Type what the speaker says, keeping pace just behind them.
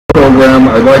program,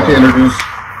 I'd like to introduce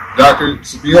Dr.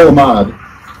 Sabeel Ahmed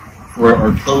for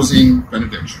our closing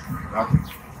benediction. Dr.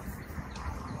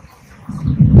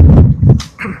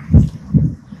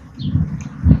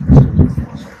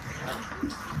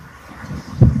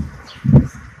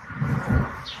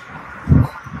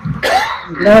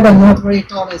 I'm glad I'm not very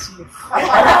tall as you.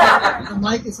 The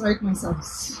mic is right my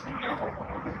size.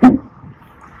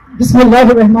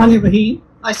 Bismillahirrahmanirrahim.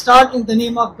 I start in the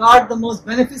name of God, the most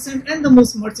beneficent and the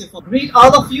most merciful. Greet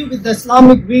all of you with the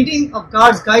Islamic greeting of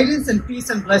God's guidance and peace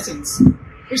and blessings.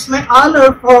 It's my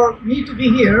honor for me to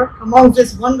be here among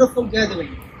this wonderful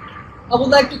gathering. I would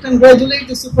like to congratulate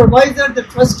the supervisor, the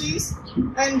trustees,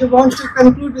 and want to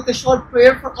conclude with a short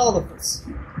prayer for all of us.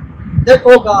 That,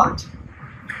 oh God,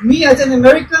 me as an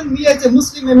American, me as a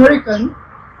Muslim American,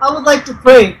 I would like to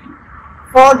pray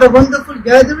for the wonderful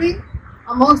gathering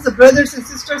amongst the brothers and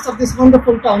sisters of this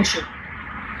wonderful township.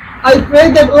 I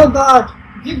pray that, oh God,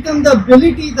 give them the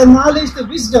ability, the knowledge, the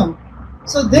wisdom,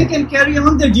 so they can carry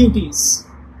on their duties.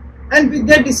 And with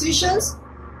their decisions,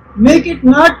 make it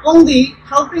not only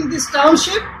helping this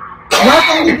township, not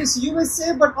only this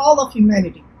USA, but all of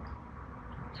humanity.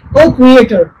 Oh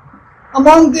Creator,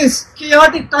 among these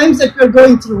chaotic times that we are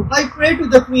going through, I pray to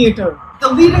the Creator,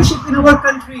 the leadership in our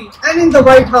country and in the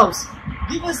White House,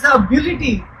 give us the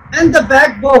ability and the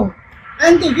backbone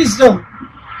and the wisdom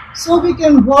so we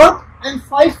can work and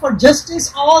fight for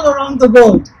justice all around the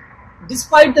world,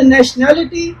 despite the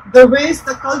nationality, the race,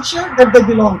 the culture that they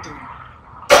belong to.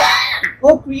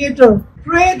 Oh Creator,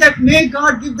 pray that may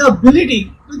God give the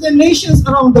ability to the nations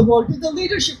around the world, to the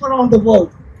leadership around the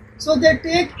world, so they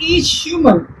take each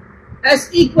human as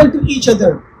equal to each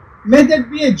other. May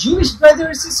that be a Jewish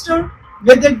brother or sister,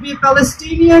 may that be a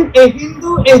Palestinian, a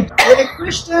Hindu, a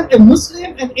Christian, a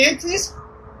Muslim, an atheist.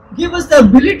 Give us the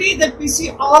ability that we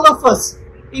see all of us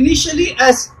initially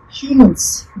as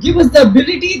humans. Give us the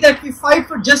ability that we fight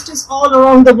for justice all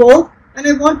around the world. And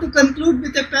I want to conclude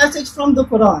with a passage from the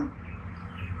Quran.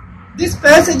 This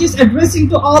passage is addressing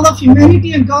to all of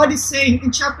humanity, and God is saying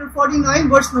in chapter 49,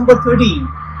 verse number 13.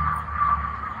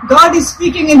 God is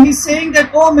speaking and He's saying that,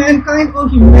 oh mankind, oh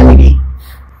humanity,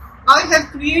 I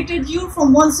have created you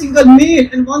from one single male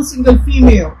and one single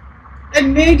female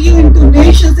and made you into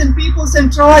nations and peoples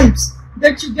and tribes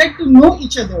that you get to know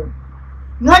each other.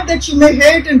 Not that you may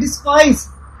hate and despise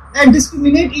and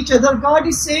discriminate each other. God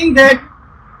is saying that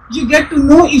you get to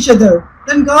know each other.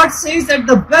 Then God says that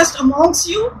the best amongst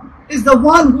you is the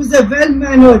one who is a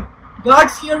well-mannered,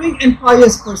 God-fearing and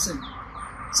pious person.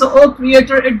 So, oh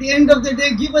Creator, at the end of the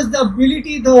day, give us the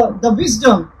ability, the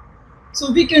wisdom, so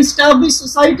we can establish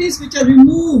societies which are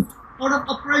removed out of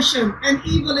oppression and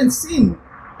evil and sin.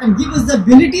 And give us the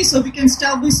ability so we can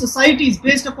establish societies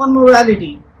based upon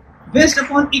morality, based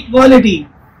upon equality,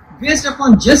 based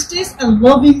upon justice and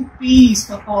loving peace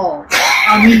for all.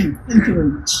 Ameen. Thank you very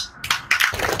much.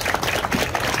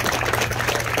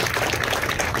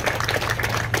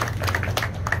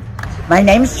 My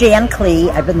name's Jan Klee.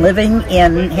 I've been living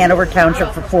in Hanover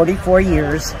Township for 44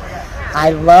 years.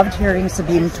 I loved hearing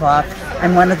Sabeel talk.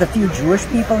 I'm one of the few Jewish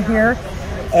people here,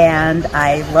 and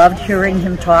I loved hearing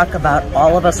him talk about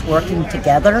all of us working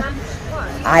together.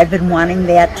 I've been wanting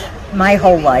that my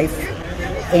whole life,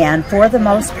 and for the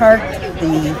most part,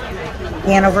 the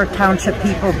Hanover Township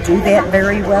people do that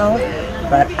very well,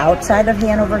 but outside of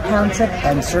Hanover Township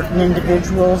and certain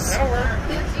individuals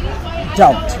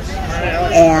don't.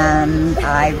 And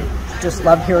I just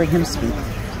love hearing him speak.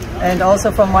 And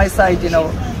also from my side, you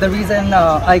know, the reason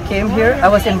I came here, I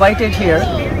was invited here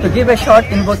to give a short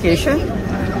invocation,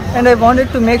 and I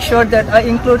wanted to make sure that I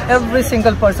include every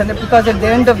single person, because at the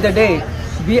end of the day,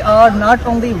 we are not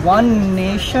only one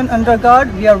nation under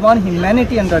God, we are one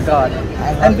humanity under God,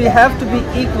 and we have to be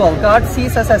equal. God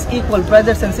sees us as equal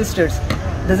brothers and sisters.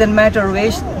 Doesn't matter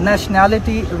race,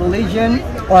 nationality, religion,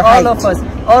 or all height. of us,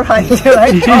 or height,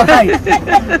 right? Or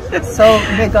height. So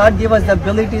may God give us the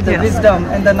ability, the wisdom,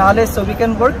 and the knowledge so we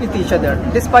can work with each other.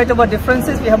 Despite our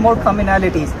differences, we have more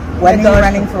commonalities. When are you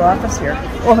running for office here?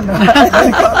 Oh no,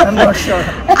 I'm not sure.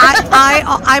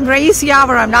 I'm Rais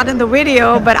Yawar. I'm not in the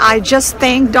video, but I just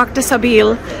thank Dr.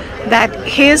 Sabeel that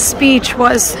his speech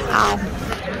was,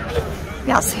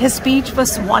 yes, his speech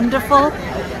was wonderful.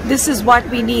 This is what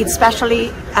we need, especially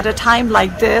at a time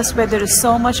like this where there is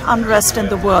so much unrest in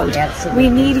the world. Absolutely. We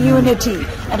need unity.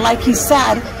 And like he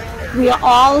said, we are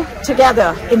all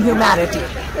together in humanity.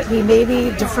 We may be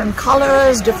different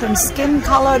colors, different skin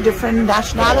color, different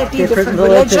nationality, different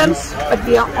religion, but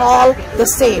we are all the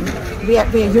same. We are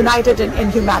united in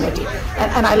humanity.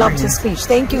 And I loved his speech.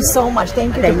 Thank you so much.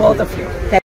 Thank you to both of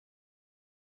you.